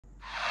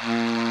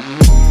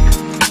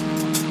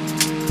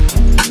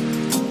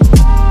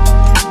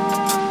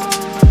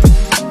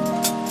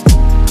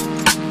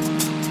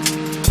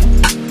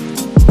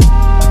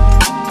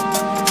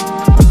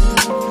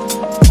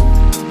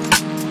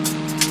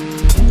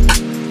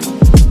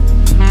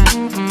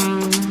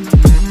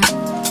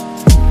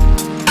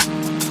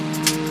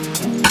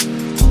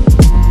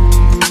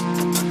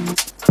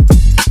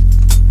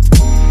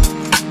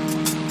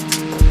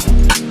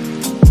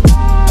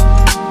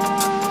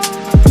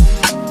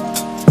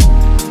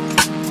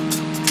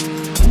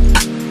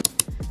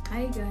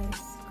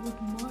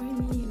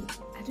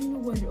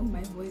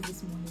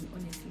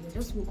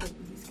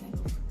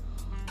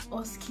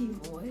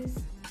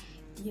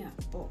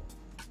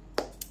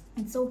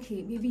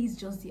maybe it's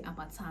just the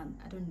Harmattan,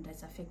 I don't know,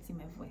 that's affecting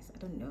my voice, I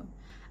don't know.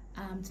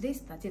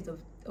 Today's 30th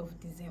of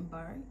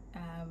December.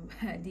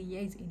 The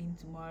year is ending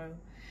tomorrow.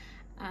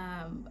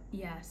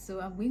 Yeah,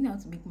 so I'm going now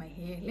to make my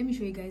hair. Let me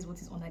show you guys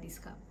what is under this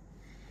cap.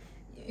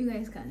 You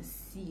guys can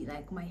see,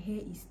 like, my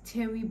hair is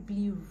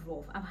terribly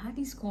rough. I've had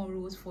these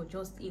cornrows for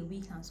just a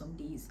week and some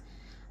days,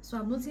 so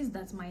I've noticed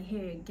that my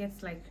hair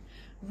gets like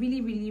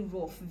really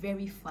rough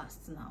very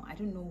fast now. I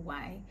don't know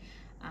why.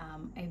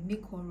 I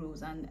make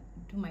cornrows and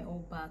do my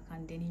all back,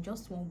 and then in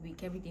just 1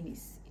 week everything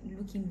is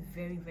looking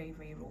very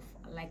rough,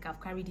 like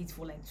I've carried it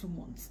for like 2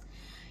 months.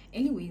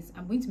 Anyways,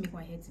 I'm going to make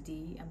my hair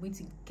today. I'm going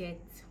to get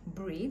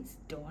braids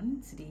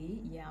done today.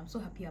 Yeah, I'm so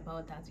happy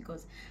about that,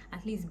 because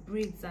at least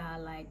braids are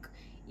like,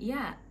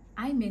 yeah,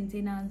 high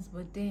maintenance,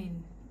 but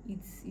then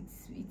it's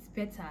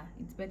better,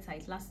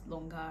 it lasts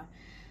longer,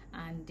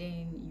 and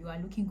then you are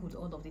looking good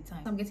all of the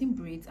time. So I'm getting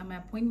braids, and my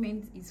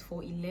appointment is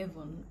for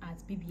 11 at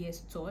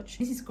BBS Touch.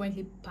 This is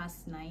currently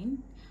past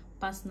 9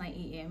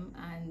 a.m.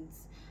 and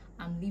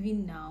I'm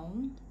leaving now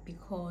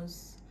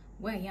because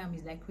where I am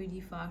is like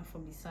really far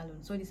from the salon.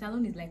 So the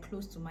salon is like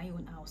close to my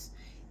own house.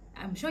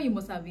 I'm sure you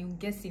must have been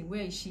guessing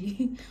where is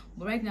she.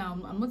 But right now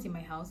I'm not in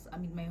my house,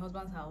 I'm in my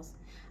husband's house.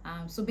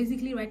 So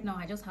basically right now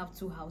I just have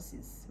 2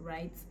 houses,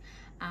 right?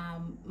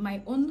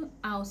 My own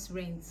house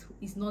rent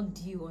is not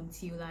due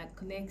until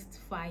like next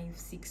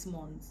 5-6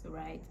 months,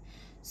 right?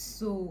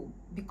 So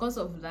because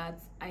of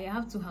that, I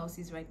have 2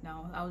 houses right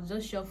now. I'll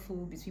just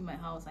shuffle between my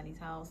house and his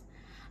house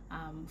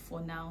for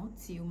now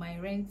till my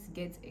rent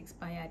gets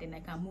expired, and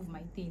I can move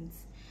my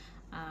things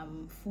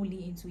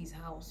fully into his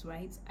house,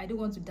 right? I don't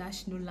want to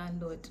dash no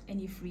landlord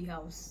any free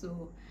house,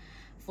 so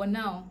for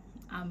now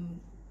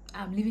I'm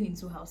living in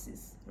 2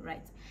 houses,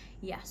 right?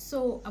 Yeah,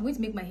 so I'm going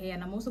to make my hair,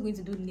 and I'm also going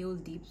to do nail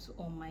dips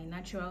on my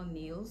natural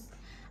nails,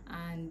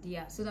 and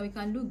yeah, so that we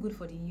can look good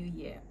for the new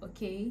year.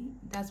 Okay,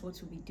 that's what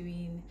we'll be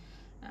doing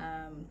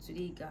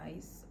today,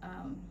 guys.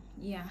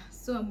 Yeah,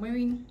 so I'm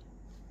wearing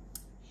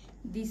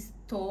this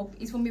top.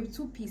 It's from a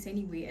 2-piece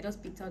anyway. I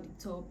just picked out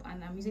the top,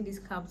 and I'm using this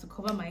cap to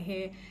cover my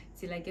hair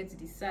till I get to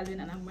the salon.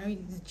 And I'm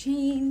wearing these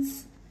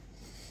jeans.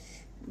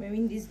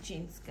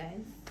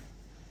 Guys.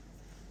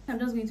 I'm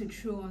just going to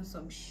throw on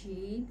some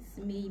shades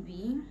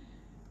maybe,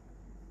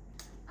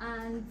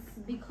 and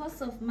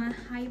because of my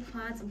high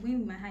part, I'm going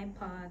with my high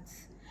part.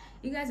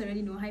 You guys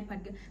already know high part,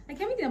 like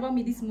everything about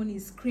me this morning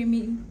is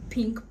screaming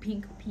pink.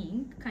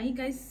 Can you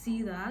guys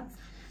see that?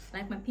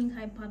 Like my pink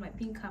iPad, my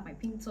pink cap, my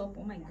pink top.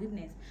 Oh my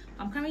goodness.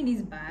 I'm carrying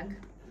this bag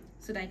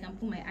so that I can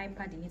put my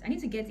iPad in it. I need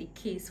to get a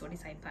case for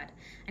this iPad.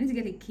 I need to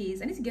get a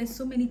case. I need to get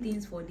so many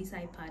things for this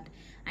iPad.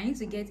 I need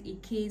to get a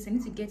case. I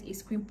need to get a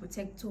screen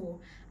protector.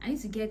 I need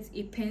to get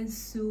a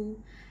pencil,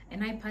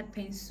 an iPad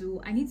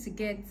pencil. I need to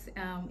get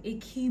a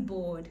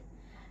keyboard.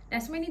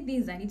 There's so many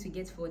things I need to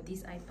get for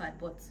this iPad,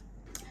 but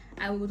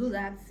I will do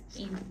that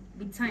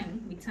with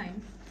time.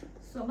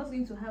 So I'm just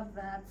going to have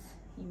that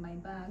in my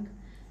bag,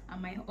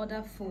 and my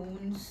other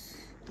phones,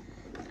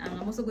 and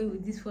I'm also going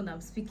with this phone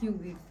I'm speaking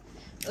with,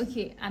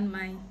 okay, and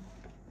my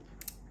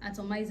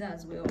atomizer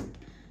as well.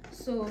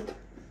 So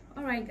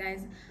all right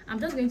guys, I'm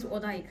just going to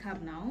order a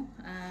cab now.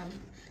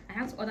 I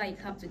have to order a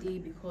cab today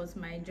because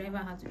my driver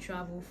had to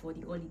travel for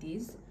the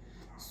holidays,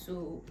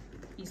 so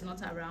he's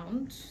not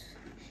around.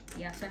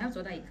 Yeah, so I have to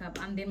order a cab,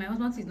 and then my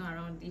husband is not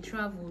around. They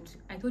traveled.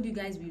 I told you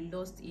guys we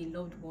lost a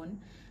loved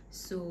one,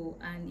 so,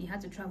 and he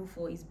had to travel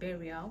for his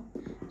burial.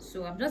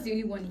 So I'm just the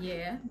only one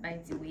here, by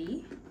the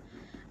way.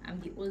 I'm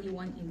the only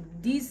one in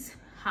this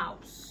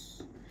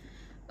house.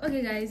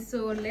 Okay guys,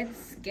 so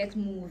let's get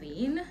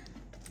moving.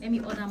 Let me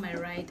order my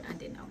ride, and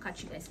then I'll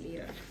catch you guys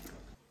later.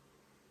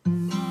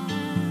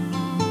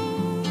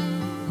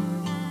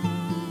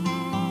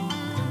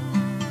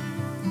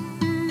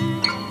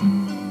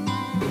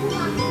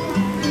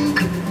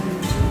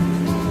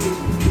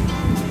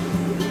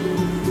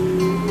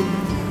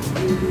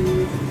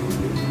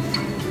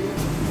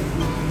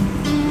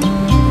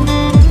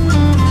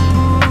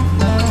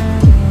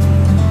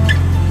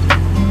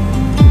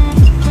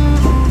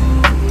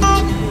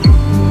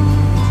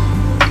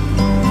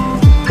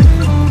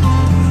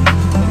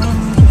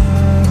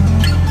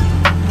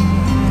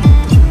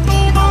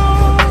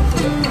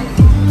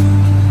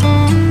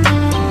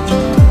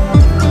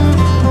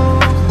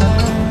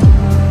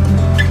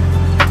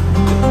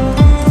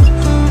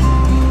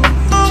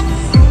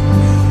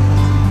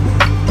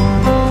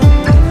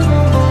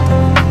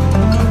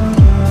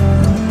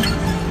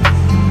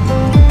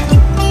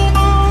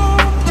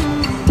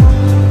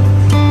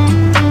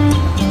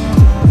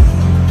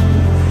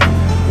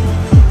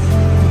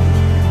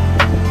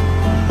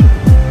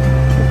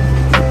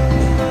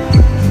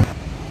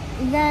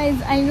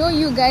 I know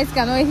you guys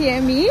cannot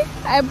hear me.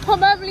 I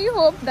probably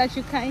hope that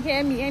you can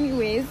hear me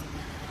anyways,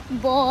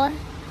 but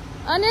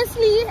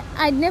honestly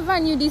I never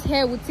knew this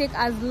hair would take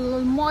as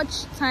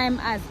much time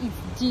as it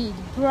did,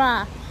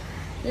 bruh.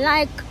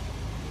 Like,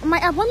 my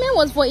appointment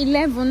was for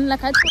 11,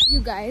 like I told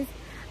you guys.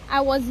 I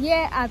was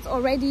here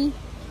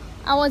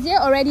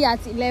already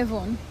at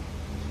 11,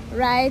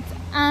 right?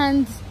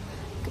 And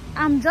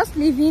I'm just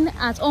leaving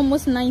at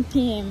almost 9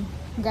 p.m.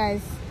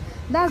 guys,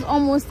 that's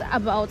almost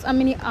about how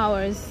many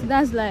hours?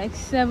 That's like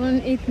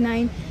 7, 8,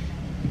 9.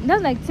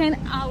 That's like 10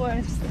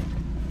 hours.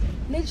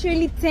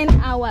 Literally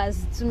 10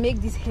 hours to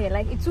make this hair.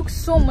 Like, it took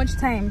so much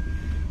time.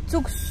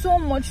 Took so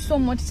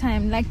much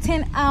time, like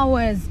 10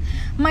 hours.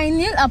 My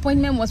nail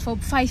appointment was for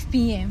 5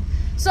 p.m.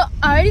 so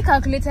I already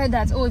calculated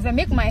that, oh, if I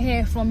make my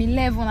hair from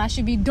 11, I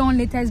should be done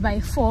latest by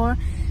 4.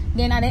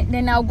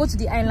 Then I'll go to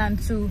the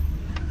island to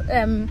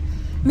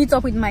meet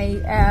up with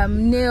my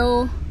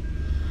nail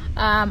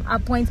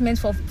appointment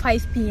for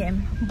 5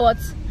 p.m. but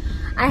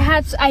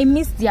I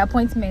missed the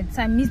appointment.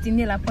 I missed the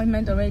nail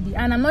appointment already,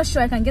 and I'm not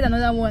sure I can get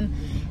another one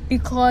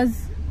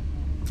because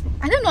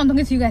I don't know. I'm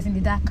talking to you guys in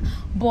the dark,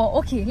 but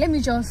okay, let me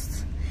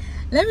just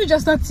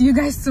talk to you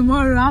guys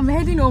tomorrow. I'm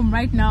heading home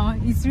right now.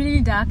 It's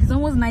really dark. It's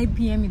almost 9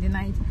 p.m. in the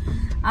night.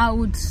 I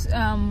would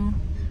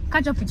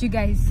catch up with you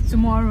guys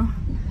tomorrow.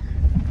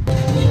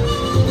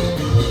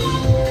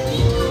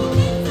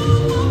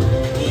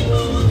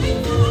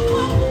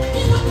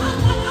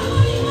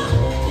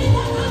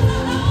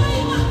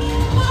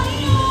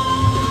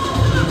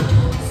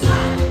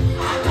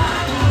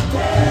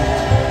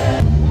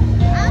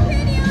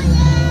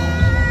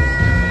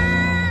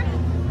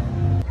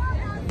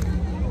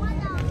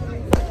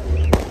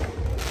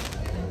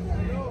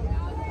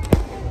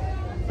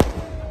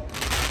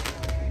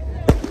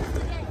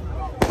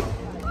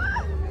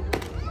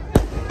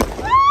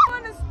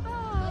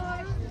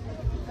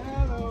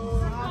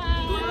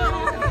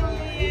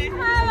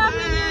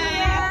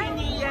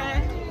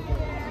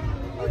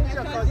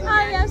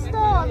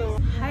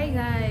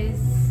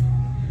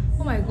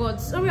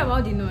 Sorry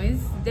about the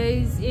noise. There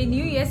is a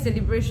New Year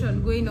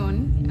celebration going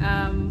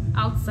on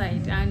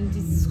outside, and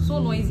it's so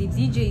noisy.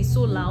 DJ is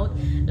so loud,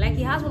 like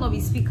he has one of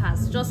his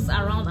speakers just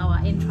around our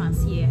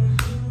entrance here.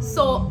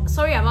 So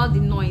sorry about the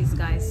noise,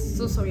 guys.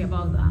 So sorry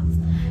about that.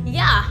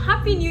 Yeah,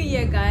 happy New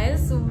Year,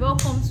 guys. So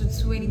welcome to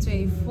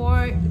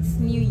 2024. It's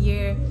New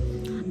Year.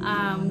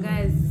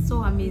 Guys,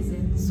 so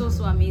amazing, so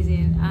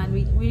amazing, and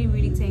we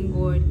really thank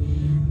God.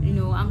 You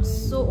know, I'm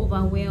so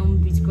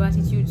overwhelmed with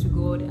gratitude to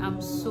God.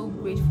 I'm so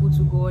grateful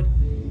to God,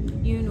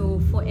 you know,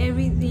 for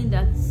everything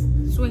that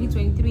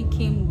 2023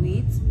 came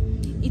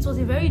with. It was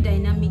a very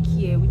dynamic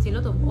year with a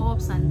lot of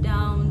ups and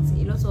downs,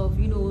 a lot of,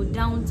 you know,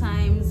 down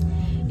times,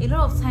 a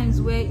lot of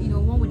times where, you know,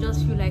 one would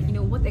just feel like, you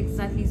know, what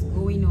exactly is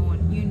going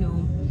on, you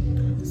know.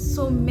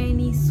 So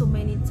many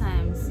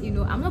times, you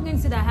know. I'm not going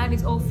to say that I had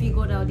it all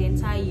figured out the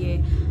entire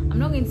year. I'm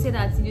not going to say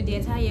that, you know, the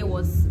entire year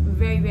was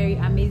very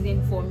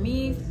amazing for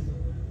me.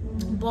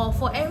 But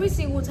for every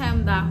single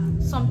time that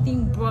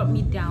something brought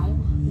me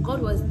down,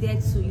 God was there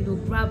to, you know,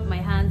 grab my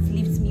hands,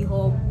 lift me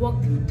up,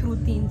 walk through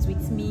things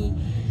with me,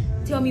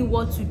 tell me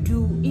what to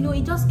do. You know,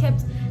 it just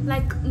kept,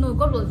 like, no,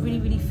 God was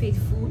really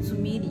faithful to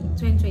me in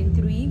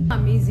 2023.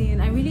 Amazing.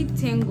 I really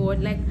thank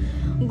God. Like,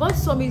 God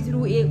saw me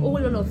through a whole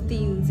lot of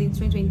things in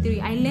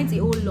 2023. I learned a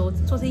whole lot.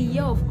 It was a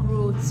year of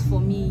growth for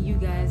me, you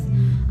guys.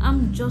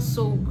 I'm just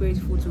so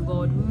grateful to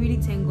God. We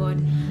really thank God.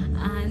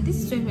 And this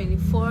is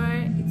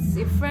 2024. It's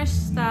a fresh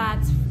start,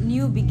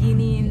 new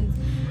beginnings.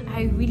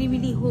 I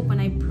really hope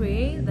and I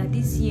pray that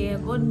this year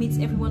God meets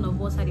every one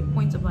of us at the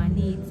point of our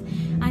needs.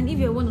 And if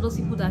you're one of those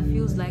people that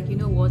feels like, you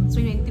know what,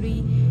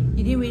 2023,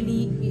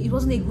 it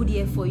wasn't a good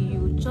year for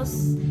you,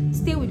 just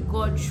stay with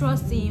God,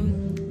 trust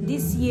Him.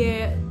 This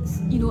year,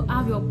 you know,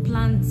 have your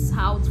plans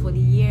out for the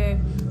year,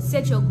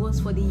 set your goals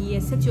for the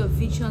year, set your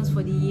visions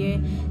for the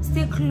year,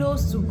 stay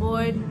close to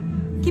God,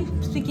 keep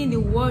speaking the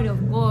word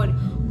of God,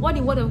 what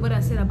the word of God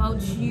has said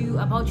about you,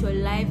 about your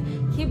life.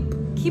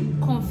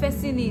 Keep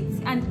confessing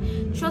it,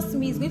 and trust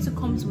me, it's going to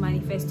come to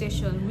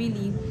manifestation,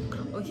 really.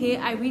 Okay,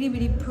 I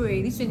really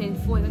pray this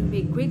 2024 is going to be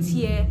a great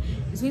year.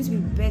 It's going to be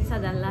better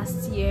than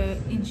last year,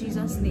 in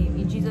Jesus' name.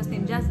 In Jesus'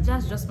 name.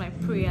 Just my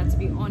prayer, to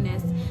be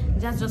honest.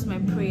 Just my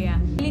prayer.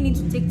 I really need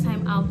to take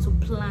time out to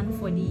plan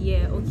for the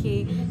year.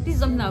 Okay, this is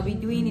something I'll be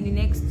doing in the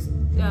next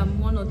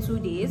 1 or 2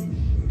 days.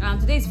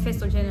 Today is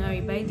 1st of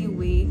January, by the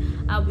way.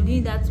 I'll be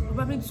doing that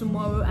probably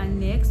tomorrow and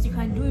next. You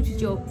can do it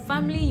with your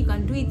family, you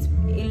can do it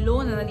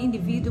alone as an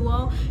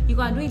individual, you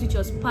can do it with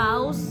your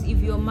spouse, if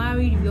you're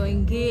married, if you're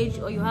engaged,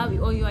 or you are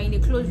in a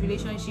close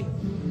relationship.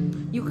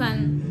 You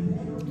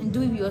can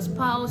do it with your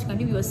spouse, you can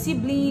do it with your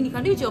sibling, you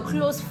can do it with your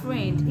close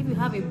friend if you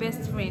have a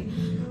best friend,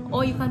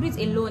 or you can do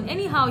it alone.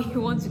 Anyhow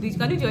you want to do it. You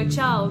can do it with your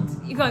child,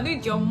 you can do it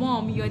with your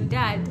mom, your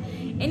dad,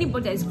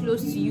 anybody that is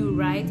close to you,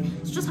 right?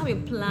 So just have a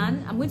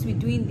plan. I'm going to be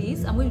doing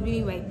this. I'm going to be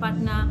doing with my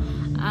partner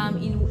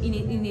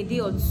in a day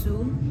or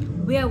two,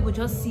 where we'll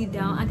just sit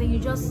down and then you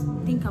just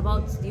think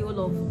about the whole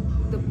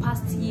of the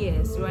past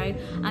years, right?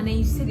 And then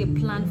you set a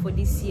plan for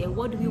this year.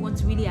 What do we want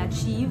to really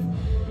achieve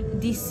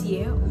this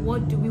year?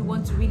 What do we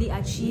want to really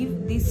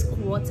achieve this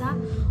quarter?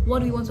 What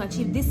do we want to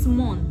achieve this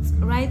month,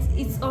 right?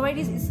 It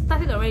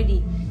started already.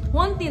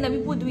 One thing that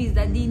people do is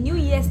that the new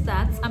year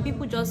starts and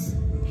people just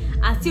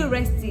are still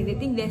resting. They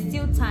think there's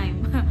still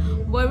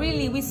time. But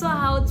really, we saw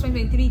how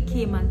 2023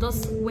 came and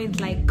just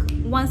went like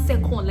 1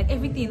 second, like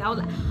everything. I was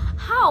like,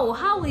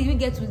 how did we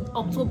get to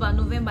October,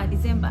 November,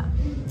 December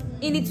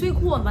in the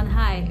twinkle of an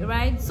eye,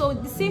 right? So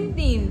the same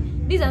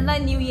thing, this is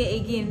another new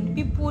year again.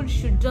 People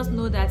should just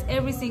know that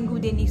every single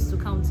day needs to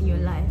count in your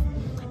life.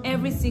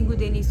 Every single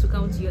day needs to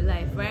count in your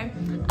life, right?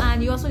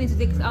 And you also need to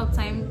take out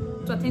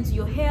time to attend to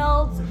your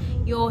health,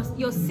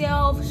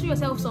 yourself. Show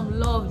yourself some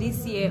love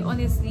this year,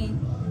 honestly.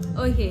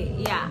 Okay,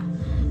 yeah.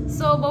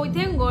 So, but we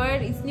thank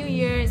God, it's New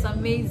Year, it's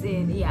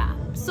amazing, yeah.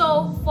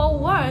 So for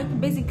work,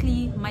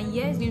 basically my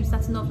year is going to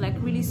starting off like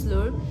really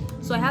slow.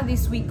 So I have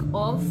this week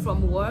off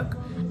from work,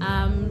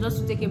 just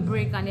to take a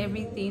break and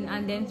everything.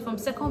 And then from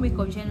second week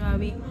of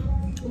January,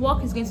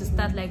 work is going to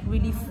start like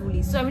really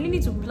fully. So I really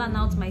need to plan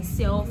out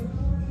myself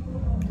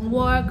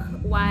work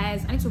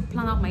wise. I need to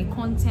plan out my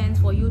content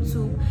for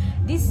YouTube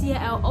this year.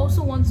 I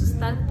also want to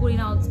start putting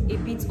out a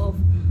bit of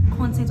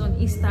content on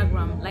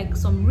Instagram, like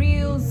some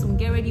reels, some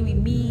get ready with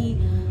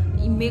me,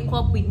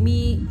 makeup with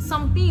me,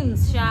 some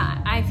things.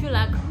 I feel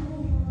like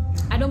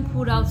I don't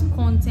put out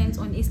content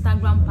on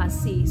Instagram per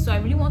se, so I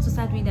really want to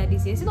start doing that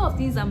this year. It's a lot of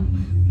things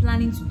I'm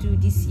planning to do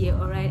this year,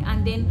 all right?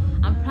 And then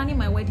I'm planning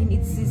my wedding.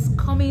 It's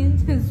coming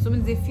so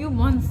it's a few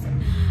months.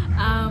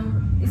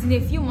 It's in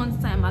a few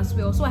months time as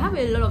well. So I have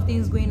a lot of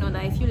things going on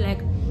that I feel like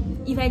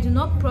if I do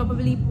not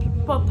properly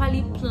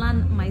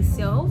plan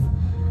myself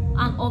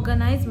and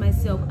organize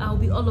myself, I'll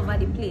be all over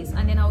the place,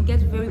 and then I'll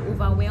get very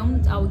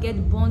overwhelmed, I'll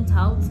get burnt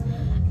out,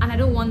 and I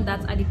don't want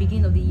that at the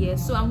beginning of the year.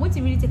 So I'm going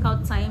to really take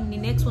out time in the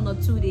next 1 or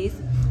 2 days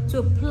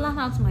to plan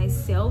out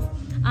myself.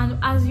 And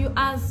as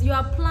you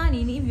are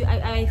planning,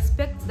 I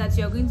expect that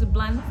you're going to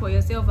plan for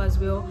yourself as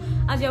well.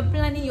 As you're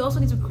planning, you also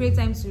need to create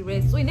time to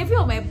rest. So in every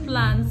of my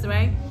plans,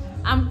 right,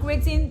 I'm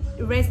creating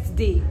rest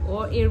day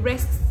or a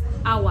rest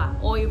hour,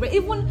 or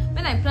even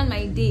when I plan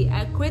my day,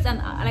 I create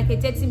like a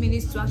 30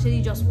 minutes to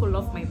actually just cool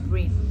off my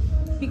brain.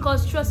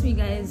 Because trust me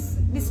guys,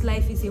 this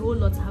life is a whole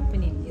lot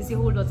happening. It's a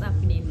whole lot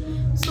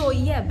happening. So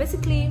yeah,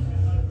 basically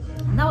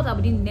now what I'll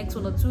be doing the next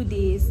 1 or 2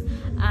 days,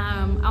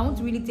 I want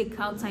to really take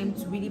out time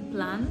to really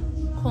plan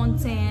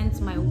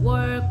content, my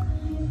work,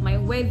 my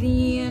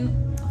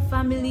wedding,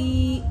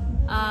 family,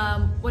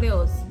 what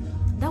else?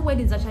 That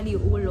wedding is actually a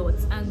whole lot.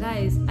 And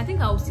guys, I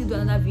think I'll still do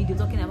another video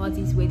talking about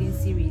this wedding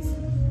series.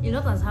 A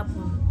lot has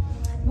happened.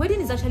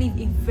 Wedding is actually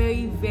a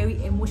very,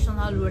 very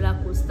emotional roller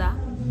coaster,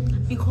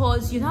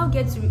 because you now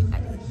get to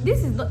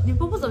this is not the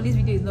purpose of this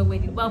video, is not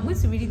wedding, but I'm going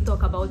to really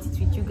talk about it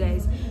with you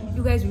guys.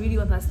 You guys really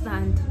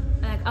understand.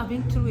 Like, I've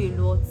been through a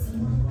lot.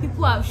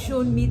 People have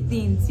shown me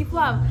things.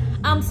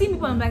 I'm seeing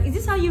people, I'm like, is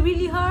this how you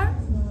really are?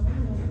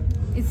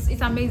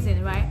 It's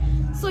amazing, right?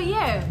 So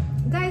yeah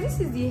guys, this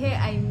is the hair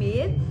I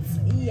made.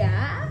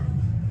 Yeah,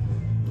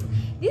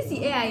 this is the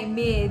hair I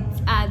made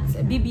at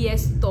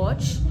BBS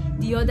Touch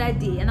the other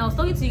day, and I was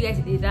talking to you guys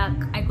in the dark.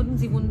 I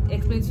couldn't even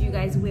explain to you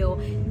guys well.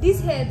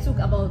 This hair took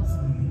about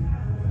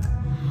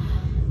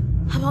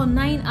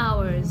 9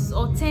 hours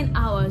or 10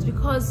 hours,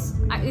 because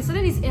I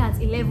started this hair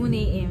at 11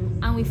 a.m.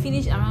 and we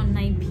finished around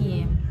 9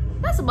 p.m.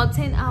 That's about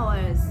 10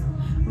 hours,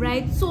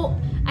 right? So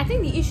I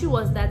think the issue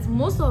was that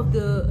most of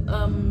the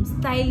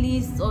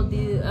stylists or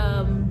the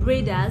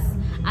braiders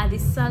at the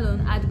salon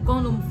had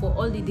gone home for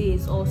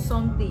holidays or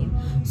something.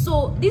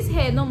 So this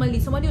hair, normally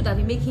somebody would have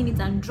been making it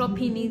and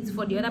dropping it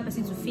for the other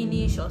person to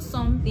finish or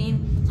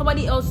something.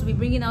 Somebody else will be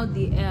bringing out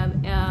the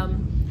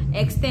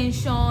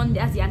extension,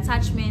 that's the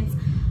attachment,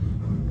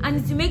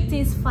 and to make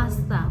things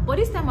faster. But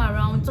this time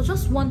around, so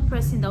just one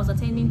person that was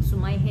attending to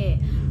my hair,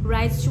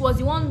 right? She was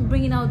the one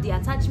bringing out the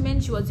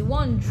attachment, she was the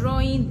one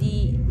drawing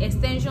the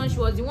extension, she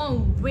was the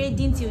one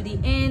braiding till the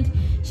end,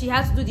 she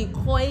had to do the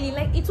coiling.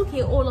 Like, it took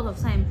a whole lot of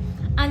time.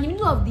 And in the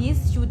middle of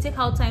this, she would take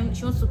out time.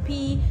 She wants to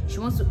pee, she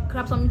wants to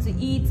grab something to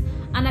eat,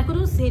 and I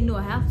couldn't say no.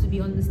 I have to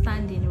be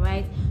understanding,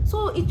 right?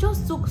 So it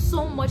just took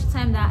so much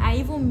time that I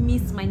even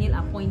missed my nail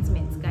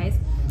appointments, guys.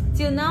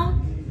 Till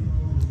now,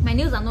 my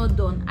nails are not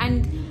done.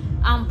 And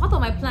part of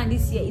my plan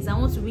this year is I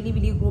want to really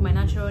grow my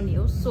natural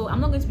nails. So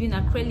I'm not going to be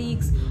doing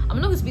acrylics,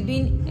 I'm not going to be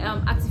doing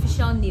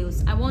artificial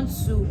nails. I want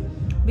to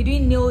be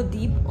doing nail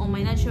dip on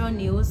my natural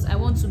nails. I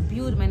want to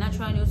build my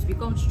natural nails to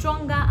become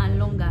stronger and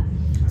longer.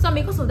 So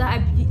because of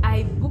that,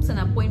 I booked an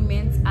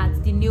appointment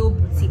at the nail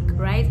boutique,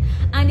 right?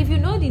 And if you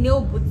know the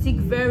nail boutique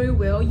very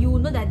well, you will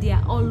know that they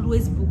are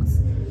always booked.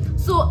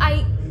 So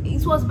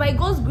it was by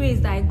God's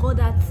grace that I got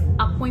that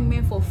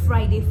appointment for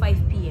Friday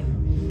 5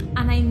 p.m.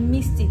 and I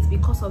missed it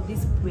because of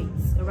these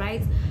braids,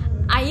 right?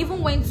 I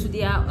even went to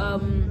their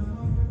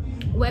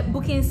web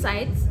booking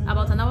site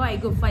about an hour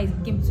ago before I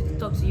came to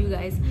talk to you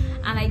guys,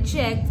 and I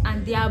checked,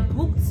 and they are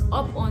booked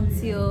up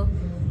until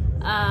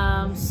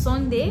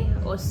Sunday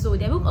or so.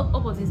 They're booked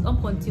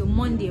up until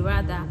Monday,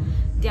 rather.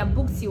 They are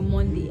booked till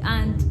Monday,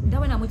 and that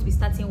when I'm going to be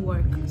starting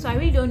work. So I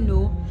really don't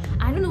know.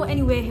 I don't know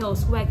anywhere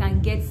else where I can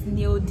get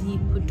nail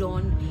dip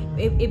done,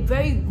 a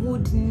very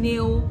good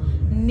nail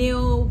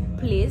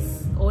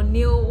place, or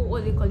nail,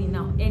 what do they call it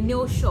now, a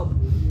nail shop,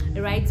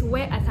 right,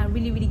 where I can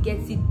really get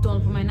it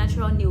done for my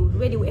natural nails,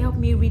 where they will help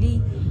me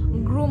really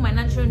grow my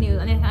natural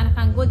nails, and I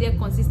can go there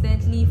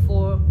consistently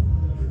for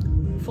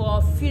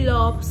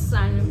fill-ups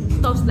and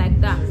stuff like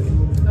that,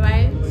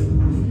 right?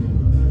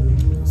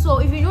 So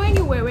if you know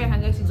anywhere where I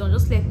can get it done,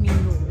 just let me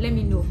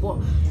know. But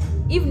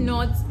If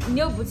not,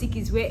 nail boutique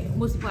is where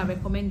most people are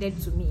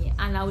recommended to me,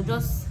 and I'll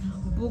just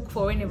book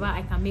for whenever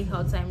I can make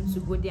out time to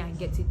go there and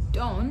get it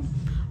done,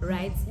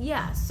 right?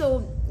 Yeah,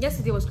 so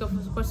yesterday was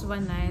crossover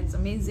night,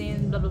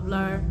 amazing, blah blah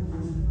blah,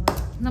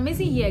 an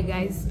amazing year,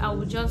 guys. I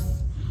will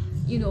just,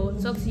 you know,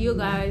 talk to you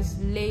guys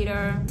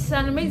later. It's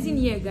an amazing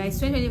year, guys.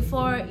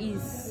 2024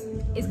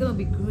 is gonna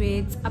be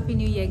great. Happy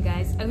New Year,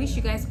 guys. I wish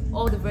you guys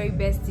all the very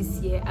best this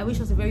year. I wish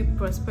it was a very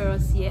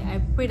prosperous year. I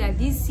pray that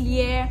this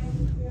year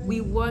we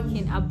work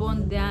in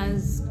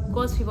abundance.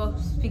 God's favor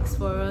speaks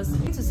for us.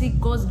 We need to see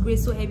God's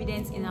grace so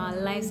evident in our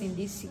lives in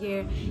this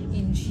year,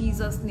 in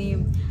Jesus'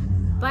 name.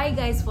 Bye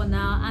guys for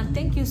now, and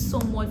thank you so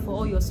much for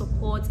all your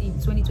support in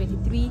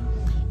 2023.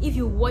 If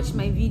you watch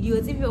my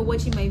videos, if you're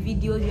watching my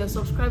videos, you're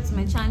subscribed to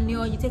my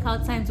channel, you take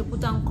out time to put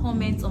down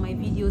comments on my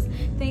videos,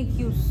 thank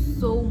you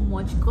so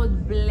much.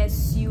 God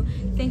bless you.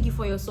 Thank you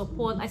for your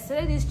support. I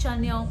started this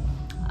channel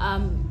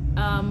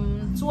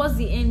towards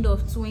the end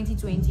of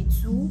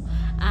 2022,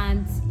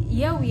 and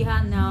here we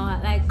are now.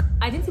 Like,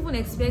 I didn't even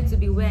expect to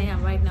be where I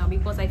am right now,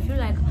 because I feel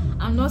like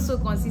I'm not so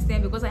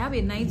consistent, because I have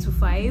a 9 to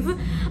 5.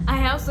 I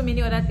have so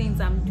many other things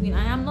I'm doing.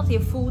 I am not a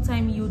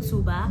full-time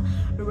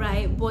YouTuber,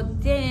 right?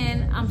 But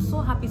then I'm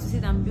so happy to see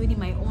that I'm building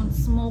my own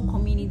small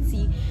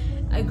community,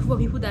 a group of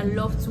people that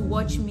love to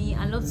watch me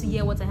and love to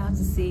hear what I have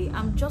to say.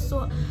 I'm just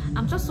so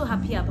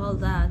happy about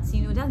that.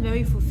 You know, that's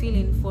very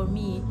fulfilling for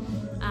me.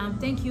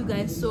 Thank you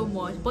guys so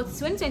much. But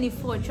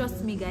 2024,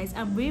 trust me guys,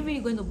 I'm really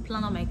going to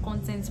plan on my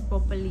content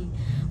properly,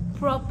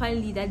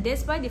 that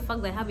despite the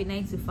fact that I have a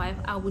 9 to 5,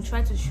 I will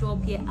try to show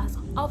up here as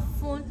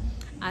often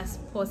as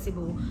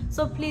possible.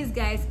 So please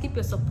guys, keep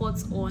your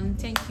support on.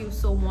 Thank you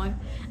so much,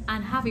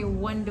 and have a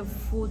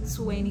wonderful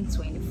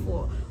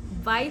 2024.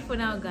 Bye for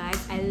now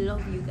guys. I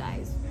love you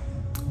guys.